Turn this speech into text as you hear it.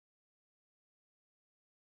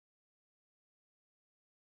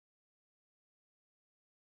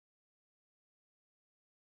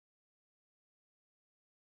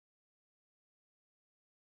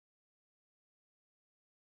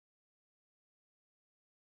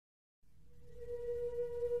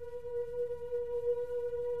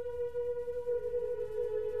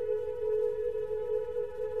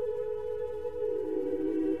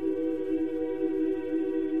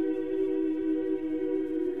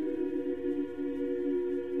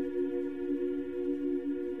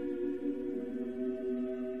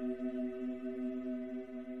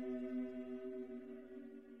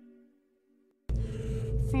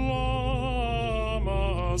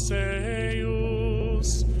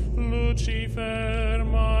Lucifer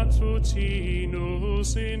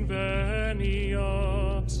matutinus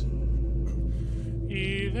inveniat.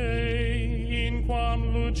 Ille in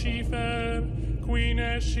quam Lucifer qui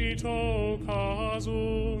nescito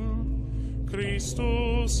casum,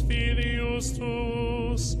 Christus filius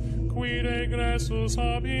tuus, qui regressus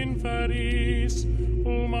ab inferis,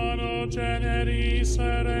 humano generis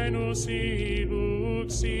serenus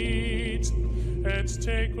iluxit, et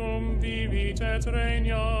tecum vivit et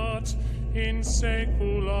regnat in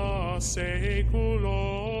saecula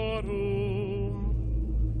saeculorum.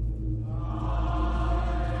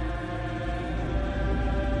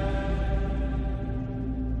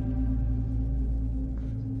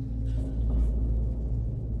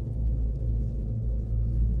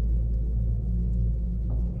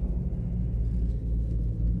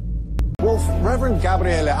 Well, Reverend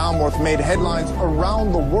Gabriele Amorth made headlines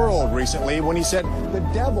around the world recently when he said the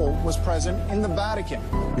devil was present in the Vatican.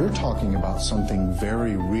 You're talking about something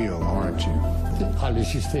very real, aren't you?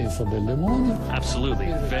 All'esistenza del demonio.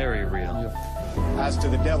 Absolutely, very real. As to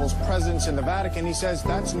the devil's presence in the Vatican, he says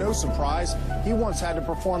that's no surprise. He once had to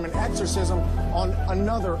perform an exorcism on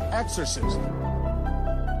another exorcist.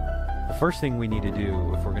 The first thing we need to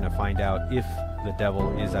do if we're going to find out if the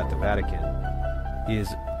devil is at the Vatican is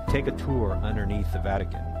take a tour underneath the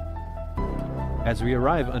Vatican. As we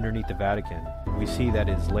arrive underneath the Vatican, we see that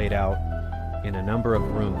it is laid out in a number of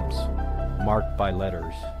rooms marked by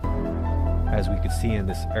letters, as we could see in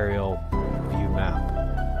this aerial view map.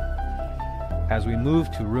 As we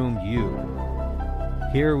move to room U,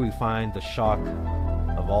 here we find the shock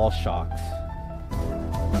of all shocks.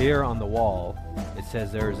 Here on the wall, it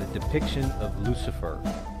says there is a depiction of Lucifer,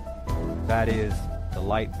 that is, the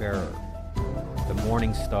light bearer, the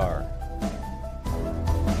morning star.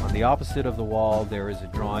 On the opposite of the wall, there is a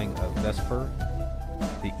drawing of Vesper,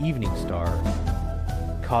 the evening star,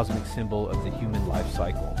 cosmic symbol of the human life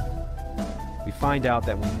cycle. We find out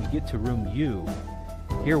that when we get to room U,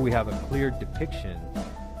 here we have a clear depiction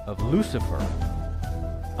of Lucifer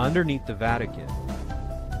underneath the Vatican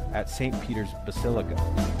at St. Peter's Basilica.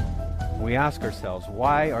 We ask ourselves,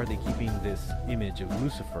 why are they keeping this image of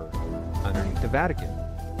Lucifer underneath the Vatican?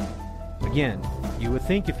 Again, you would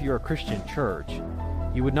think if you're a Christian church,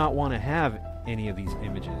 you would not want to have any of these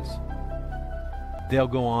images. They'll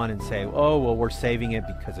go on and say, oh, well, we're saving it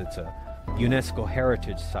because it's a UNESCO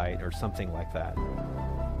heritage site or something like that.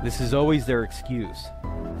 This is always their excuse,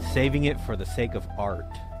 saving it for the sake of art.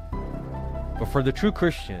 But for the true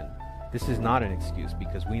Christian, this is not an excuse,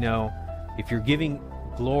 because we know if you're giving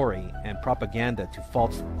glory and propaganda to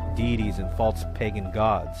false deities and false pagan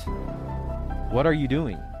gods, what are you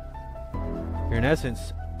doing? You're in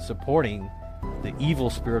essence supporting the evil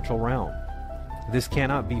spiritual realm. This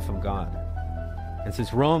cannot be from God. And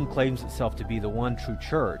since Rome claims itself to be the one true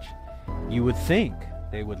church, you would think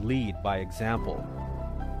they would lead by example.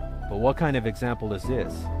 But what kind of example is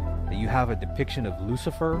this? That you have a depiction of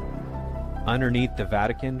Lucifer underneath the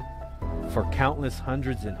Vatican for countless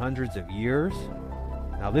hundreds and hundreds of years?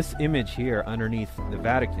 Now this image here underneath the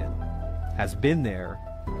Vatican has been there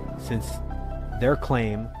since their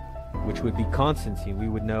claim, which would be Constantine. We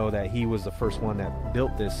would know that he was the first one that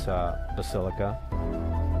built this basilica.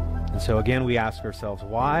 And so again, we ask ourselves,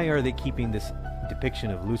 why are they keeping this depiction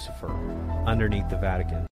of Lucifer underneath the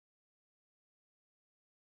Vatican?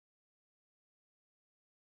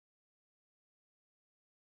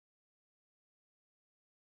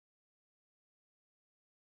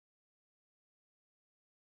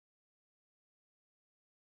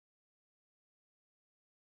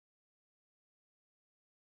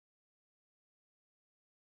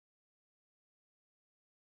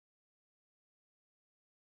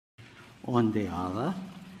 On the other,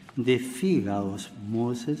 the figure of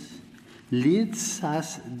Moses leads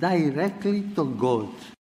us directly to God.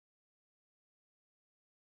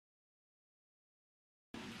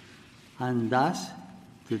 And thus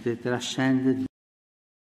to the transcendent.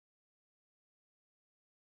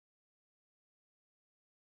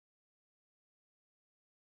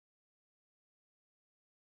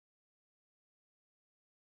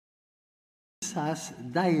 Us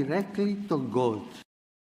directly to God.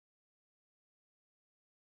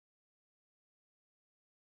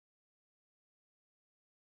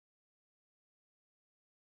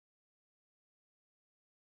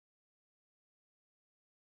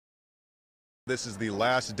 This is the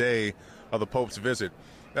last day of the Pope's visit.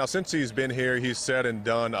 Now, since he's been here, he's said and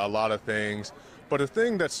done a lot of things, but the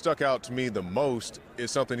thing that stuck out to me the most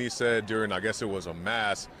is something he said during, I guess it was a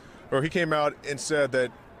mass, where he came out and said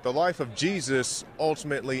that the life of Jesus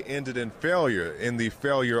ultimately ended in failure, in the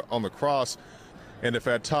failure on the cross, and if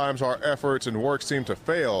at times our efforts and work seem to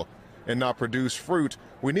fail, and not produce fruit,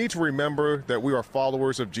 we need to remember that we are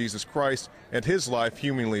followers of Jesus Christ, and his life,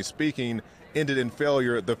 humanly speaking, ended in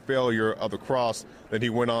failure, the failure of the cross. Then he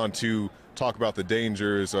went on to talk about the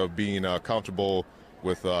dangers of being comfortable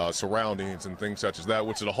with surroundings and things such as that,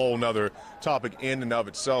 which is a whole nother topic in and of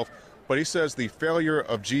itself. But he says the failure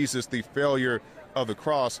of Jesus, the failure of the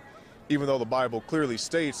cross, even though the Bible clearly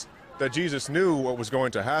states that Jesus knew what was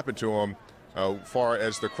going to happen to him, far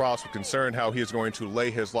as the cross was concerned, how he is going to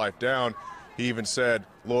lay his life down. He even said,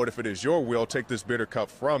 Lord, if it is your will, take this bitter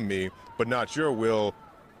cup from me, but not your will,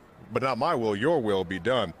 but not my will, your will be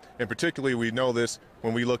done. And particularly we know this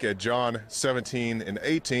when we look at John 17 and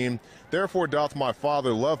 18. Therefore doth my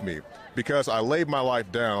Father love me, because I laid my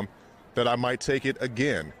life down, that I might take it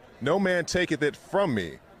again. No man taketh it from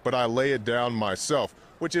me, but I lay it down myself.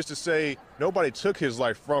 Which is to say, nobody took his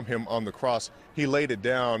life from him on the cross. He laid it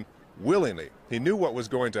down willingly. He knew what was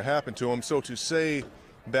going to happen to him. So to say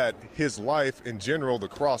that his life in general, the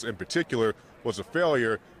cross in particular, was a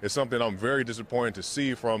failure is something I'm very disappointed to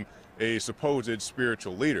see from a supposed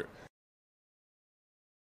spiritual leader.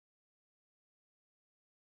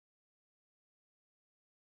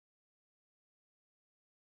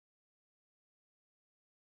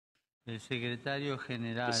 The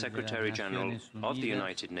Secretary General of the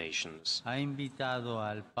United Nations has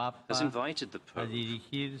invited the Pope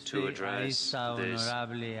to address this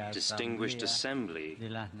distinguished assembly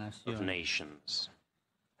of nations.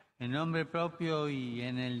 In my own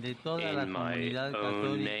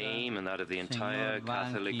name and that of the entire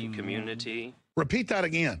Catholic community. Repeat that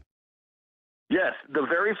again. Yes, the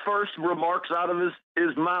very first remarks out of his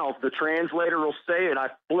mouth, the translator will say it. I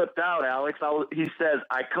flipped out, Alex. He says,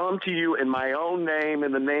 I come to you in my own name,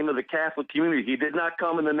 in the name of the Catholic community. He did not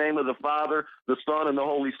come in the name of the Father, the Son, and the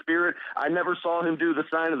Holy Spirit. I never saw him do the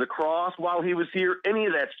sign of the cross while he was here, any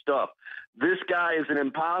of that stuff. This guy is an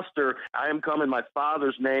imposter. I am come in my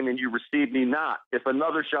Father's name, and you receive me not. If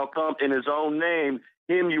another shall come in his own name,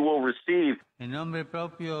 him you will receive. In my own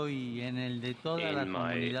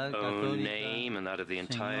name and that of the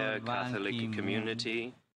entire Catholic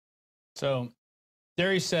community. So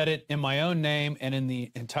there he said it, in my own name and in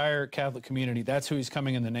the entire Catholic community. That's who he's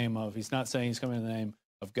coming in the name of. He's not saying he's coming in the name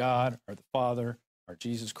of God or the Father or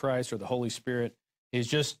Jesus Christ or the Holy Spirit. He's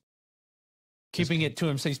just keeping it to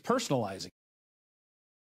him. So he's personalizing.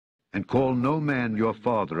 And call no man your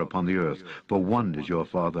father upon the earth, for one is your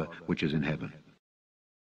Father which is in heaven.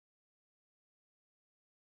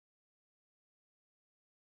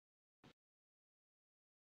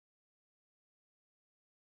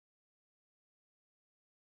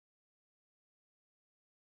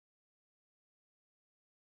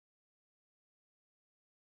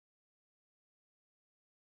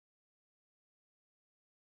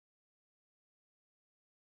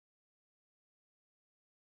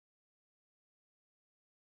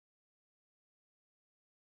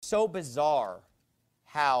 So bizarre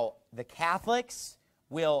how the Catholics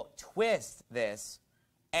will twist this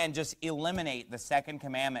and just eliminate the second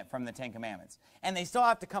commandment from the Ten Commandments. And they still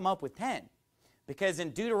have to come up with 10. Because in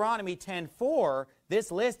Deuteronomy 10:4,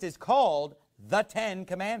 this list is called the 10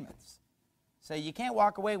 Commandments. So you can't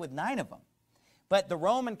walk away with 9 of them. But the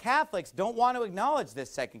Roman Catholics don't want to acknowledge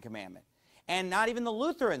this second commandment. And not even the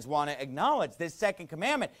Lutherans want to acknowledge this second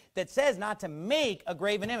commandment that says not to make a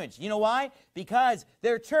graven image. You know why? Because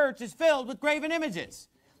their church is filled with graven images.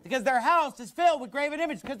 Because their house is filled with graven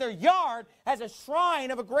images. Because their yard has a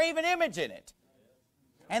shrine of a graven image in it.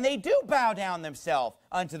 And they do bow down themselves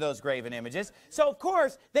unto those graven images. So, of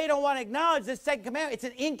course, they don't want to acknowledge this second commandment. It's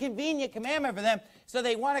an inconvenient commandment for them. So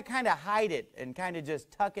they want to kind of hide it and kind of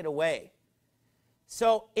just tuck it away.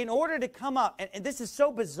 So in order to come up, and this is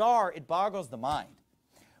so bizarre, it boggles the mind.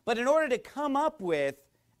 But in order to come up with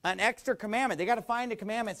an extra commandment, they got to find a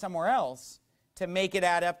commandment somewhere else to make it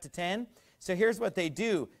add up to 10. So here's what they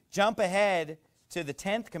do. Jump ahead to the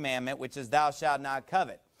 10th commandment, which is thou shalt not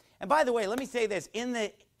covet. And by the way, let me say this. In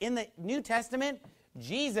the New Testament,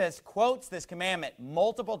 Jesus quotes this commandment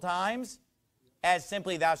multiple times as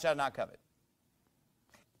simply thou shalt not covet.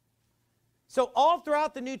 So all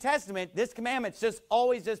throughout the New Testament, this commandment's just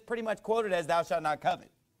always just pretty much quoted as thou shalt not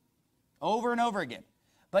covet. Over and over again.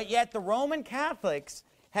 But yet the Roman Catholics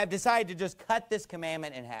have decided to just cut this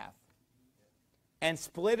commandment in half and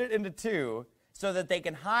split it into 2 so that they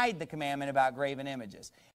can hide the commandment about graven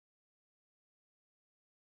images.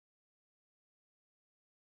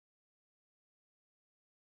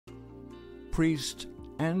 Priest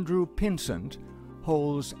Andrew Pinsent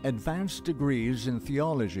holds advanced degrees in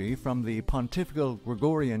theology from the Pontifical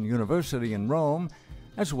Gregorian University in Rome,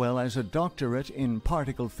 as well as a doctorate in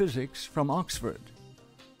particle physics from Oxford.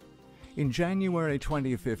 In January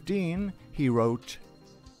 2015, he wrote,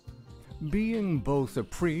 "Being both a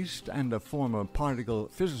priest and a former particle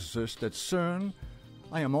physicist at CERN,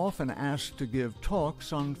 I am often asked to give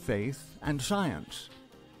talks on faith and science.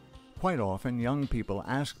 Quite often, young people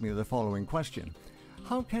ask me the following question: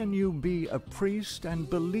 how can you be a priest and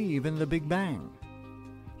believe in the Big Bang?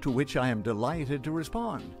 To which I am delighted to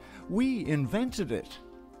respond, we invented it.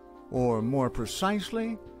 Or more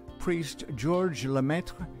precisely, priest Georges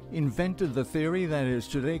Lemaitre invented the theory that is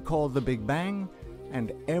today called the Big Bang,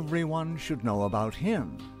 and everyone should know about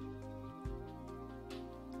him."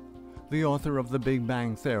 The author of the Big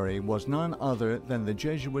Bang theory was none other than the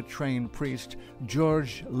Jesuit-trained priest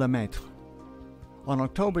Georges Lemaitre. On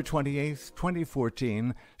October 28,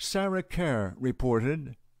 2014, Sarah Kerr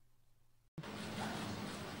reported,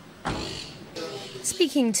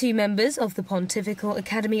 Speaking to members of the Pontifical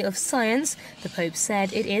Academy of Science, the Pope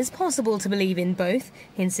said it is possible to believe in both,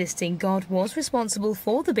 insisting God was responsible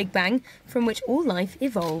for the Big Bang from which all life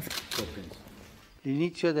evolved.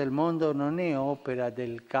 L'inizio del mondo non è opera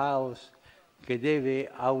del caos che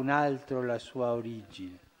deve a un altro la sua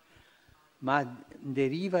origine, ma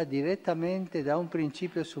deriva direttamente da un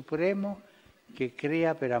principio supremo che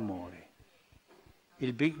crea per amore.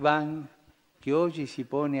 Il Big Bang, che oggi si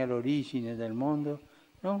pone all'origine del mondo,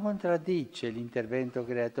 non contraddice l'intervento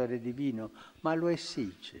creatore divino, ma lo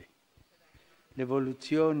esige.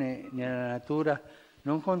 L'evoluzione nella natura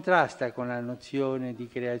non contrasta con la nozione di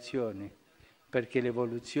creazione, perché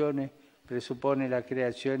l'evoluzione presuppone la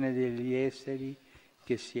creazione degli esseri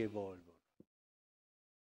che si evolvono.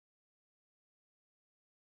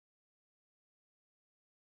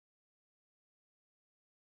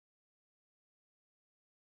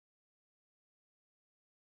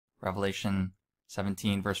 Revelation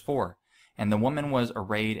 17, verse 4. And the woman was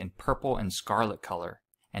arrayed in purple and scarlet color,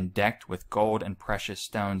 and decked with gold and precious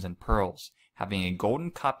stones and pearls, having a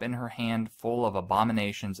golden cup in her hand full of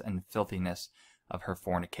abominations and filthiness of her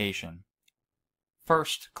fornication.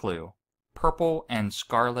 First clue, purple and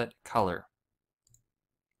scarlet color.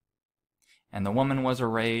 And the woman was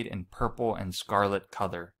arrayed in purple and scarlet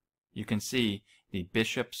color. You can see the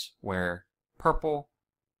bishops wear purple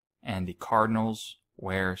and the cardinals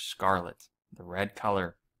wear scarlet, the red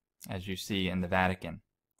color, as you see in the Vatican.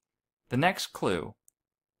 The next clue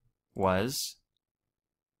was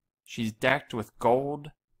she's decked with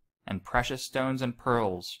gold and precious stones and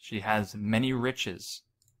pearls. She has many riches.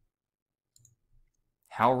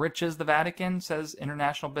 How rich is the Vatican, says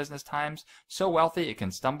International Business Times? So wealthy it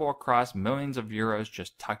can stumble across millions of euros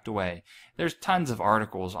just tucked away. There's tons of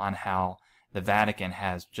articles on how the Vatican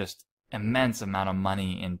has just immense amount of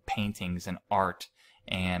money in paintings and art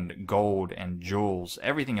and gold and jewels.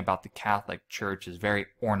 Everything about the Catholic Church is very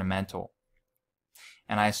ornamental.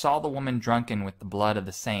 And I saw the woman drunken with the blood of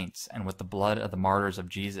the saints and with the blood of the martyrs of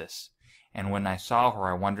Jesus. And when I saw her,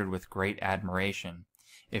 I wondered with great admiration.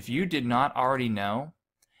 If you did not already know,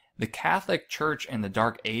 the Catholic Church in the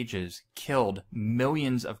Dark Ages killed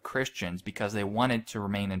millions of Christians because they wanted to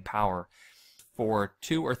remain in power. For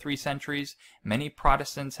 2 or 3 centuries, many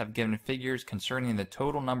Protestants have given figures concerning the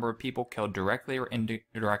total number of people killed directly or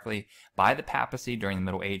indirectly by the papacy during the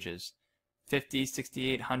Middle Ages. 50,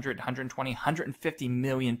 68, 100, 120, 150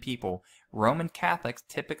 million people. Roman Catholics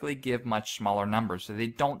typically give much smaller numbers, so they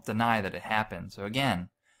don't deny that it happened. So again,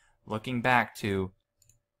 looking back to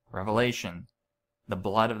Revelation, the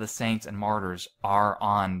blood of the saints and martyrs are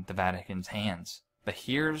on the Vatican's hands. But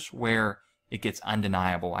here's where it gets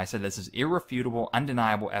undeniable. I said this is irrefutable,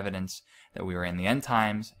 undeniable evidence that we are in the end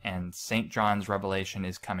times and St. John's revelation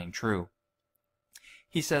is coming true.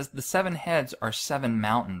 He says, the 7 heads are 7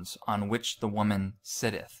 mountains on which the woman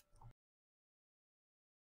sitteth.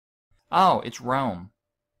 Oh, it's Rome.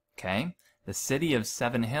 Okay, the city of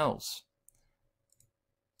 7 hills.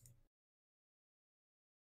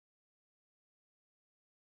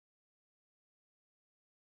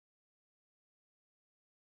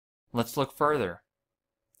 Let's look further.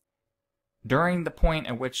 During the point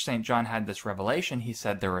at which St. John had this revelation, he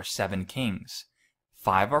said there are 7 kings.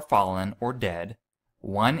 5 are fallen or dead.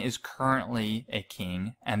 1 is currently a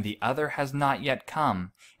king, and the other has not yet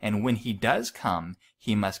come. And when he does come,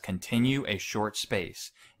 he must continue a short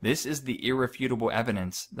space. This is the irrefutable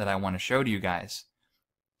evidence that I want to show to you guys.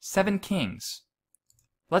 7 kings.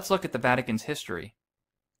 Let's look at the Vatican's history.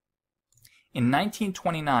 In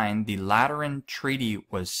 1929, the Lateran Treaty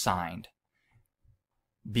was signed.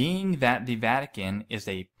 Being that the Vatican is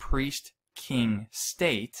a priest-king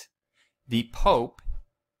state, the Pope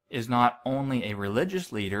is not only a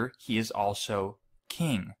religious leader, he is also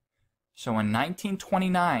king. So in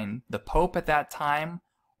 1929, the Pope at that time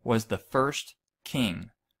was the first king.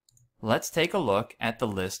 let's take a look at the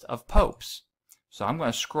list of popes. So I'm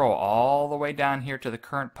going to scroll all the way down here to the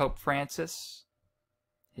current Pope Francis.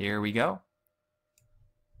 Here we go.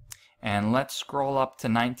 And let's scroll up to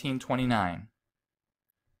 1929.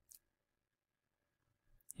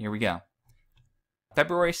 Here we go.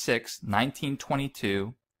 February 6,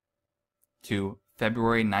 1922 to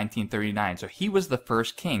February 1939. So he was the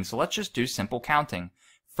first king. So let's just do simple counting.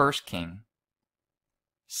 First king,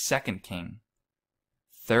 second king,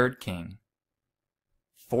 third king,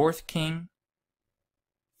 fourth king,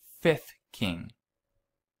 fifth king,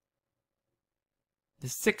 the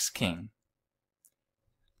sixth king.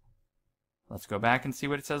 Let's go back and see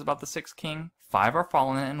what it says about the sixth king. 5 are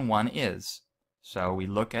fallen and 1 is. So we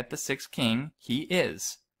look at the sixth king, he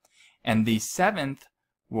is. And the seventh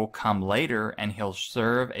will come later and he'll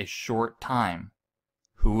serve a short time.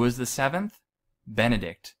 Who was the seventh?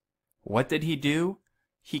 Benedict. What did he do?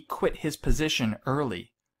 He quit his position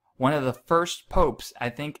early. One of the first popes, I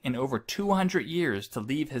think, in over 200 years to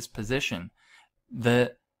leave his position.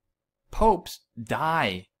 The popes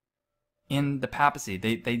die in the papacy.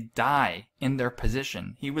 They die in their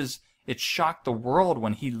position. It shocked the world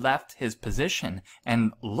when he left his position.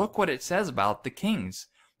 And look what it says about the kings.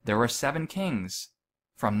 There were 7 kings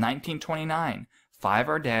from 1929. 5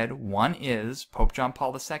 are dead, 1 is, Pope John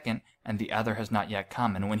Paul II, and the other has not yet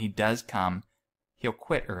come. And when he does come, he'll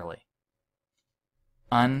quit early.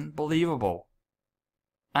 Unbelievable.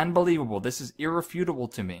 Unbelievable. This is irrefutable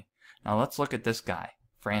to me. Now let's look at this guy,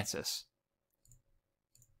 Francis.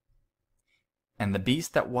 And the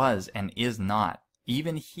beast that was and is not,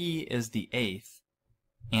 even he is the 8th,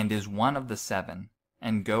 and is one of the 7,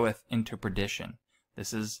 and goeth into perdition.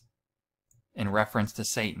 This is in reference to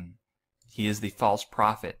Satan. He is the false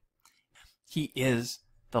prophet. He is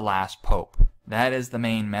the last pope. That is the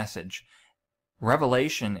main message.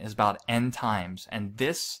 Revelation is about end times, and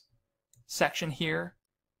this section here,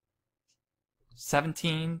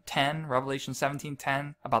 17:10, Revelation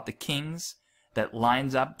 17:10, about the kings, that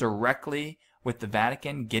lines up directly with the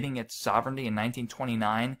Vatican getting its sovereignty in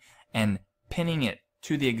 1929 and pinning it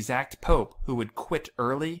to the exact pope who would quit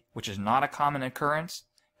early, which is not a common occurrence.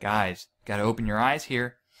 Guys, got to open your eyes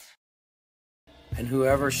here. And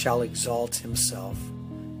whoever shall exalt himself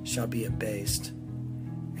shall be abased,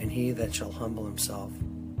 and he that shall humble himself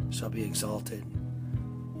shall be exalted.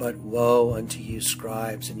 But woe unto you,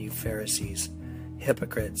 scribes and you Pharisees,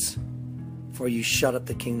 hypocrites, for you shut up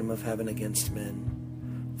the kingdom of heaven against men.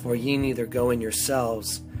 For ye neither go in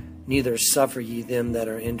yourselves, neither suffer ye them that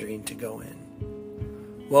are entering to go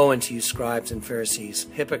in. Woe unto you, scribes and Pharisees,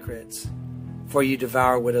 hypocrites, for you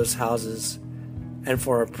devour widows' houses, and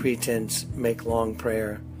for a pretense make long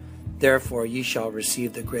prayer. Therefore ye shall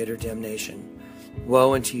receive the greater damnation.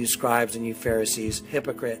 Woe unto you, scribes and you Pharisees,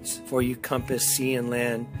 hypocrites, for you compass sea and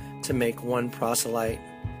land to make one proselyte,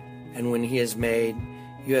 and when he is made,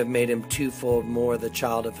 you have made him twofold more the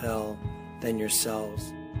child of hell than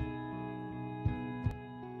yourselves.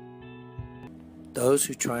 Those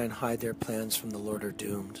who try and hide their plans from the Lord are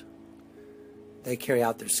doomed. They carry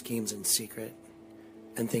out their schemes in secret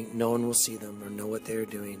and think no one will see them or know what they are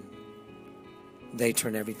doing. They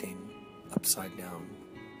turn everything upside down.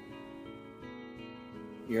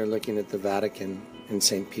 You're looking at the Vatican in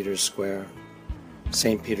St. Peter's Square.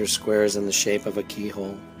 St. Peter's Square is in the shape of a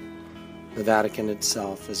keyhole. The Vatican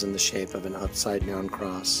itself is in the shape of an upside-down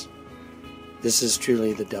cross. This is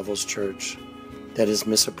truly the devil's church that has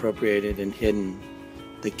misappropriated and hidden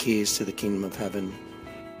the keys to the kingdom of heaven.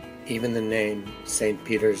 Even the name St.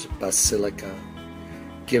 Peter's Basilica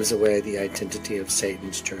gives away the identity of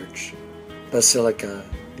Satan's church. Basilica,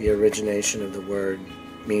 the origination of the word,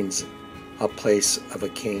 means a place of a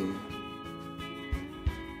king.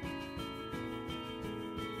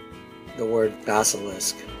 The word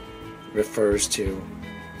basilisk refers to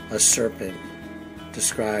a serpent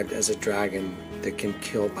described as a dragon that can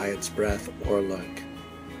kill by its breath or look.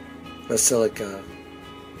 Basilica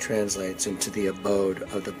translates into the abode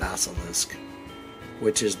of the basilisk,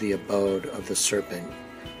 which is the abode of the serpent,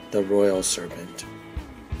 the royal serpent,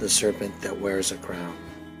 the serpent that wears a crown.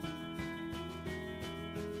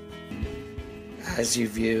 As you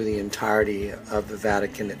view the entirety of the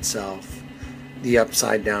Vatican itself, the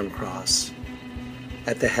upside-down cross,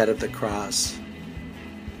 at the head of the cross,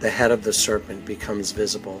 the head of the serpent becomes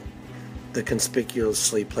visible. The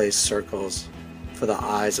conspicuously placed circles for the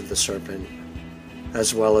eyes of the serpent,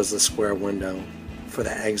 as well as the square window for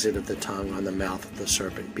the exit of the tongue on the mouth of the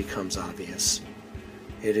serpent, becomes obvious.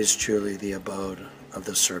 It is truly the abode of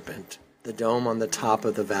the serpent. The dome on the top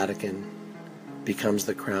of the Vatican becomes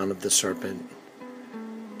the crown of the serpent,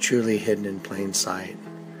 truly hidden in plain sight.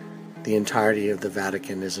 The entirety of the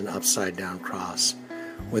Vatican is an upside-down cross,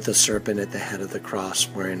 with a serpent at the head of the cross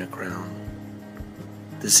wearing a crown.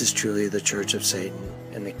 This is truly the Church of Satan,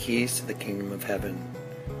 and the keys to the kingdom of heaven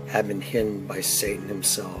have been hidden by Satan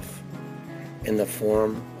himself in the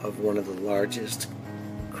form of one of the largest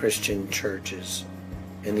Christian churches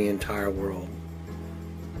in the entire world,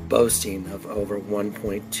 boasting of over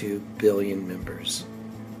 1.2 billion members,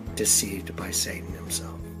 deceived by Satan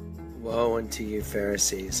himself. Woe unto you,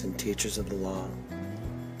 Pharisees and teachers of the law,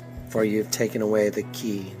 for you have taken away the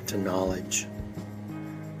key to knowledge.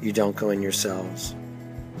 You don't go in yourselves,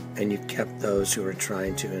 and you kept those who are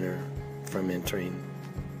trying to enter from entering.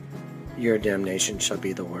 Your damnation shall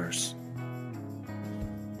be the worse.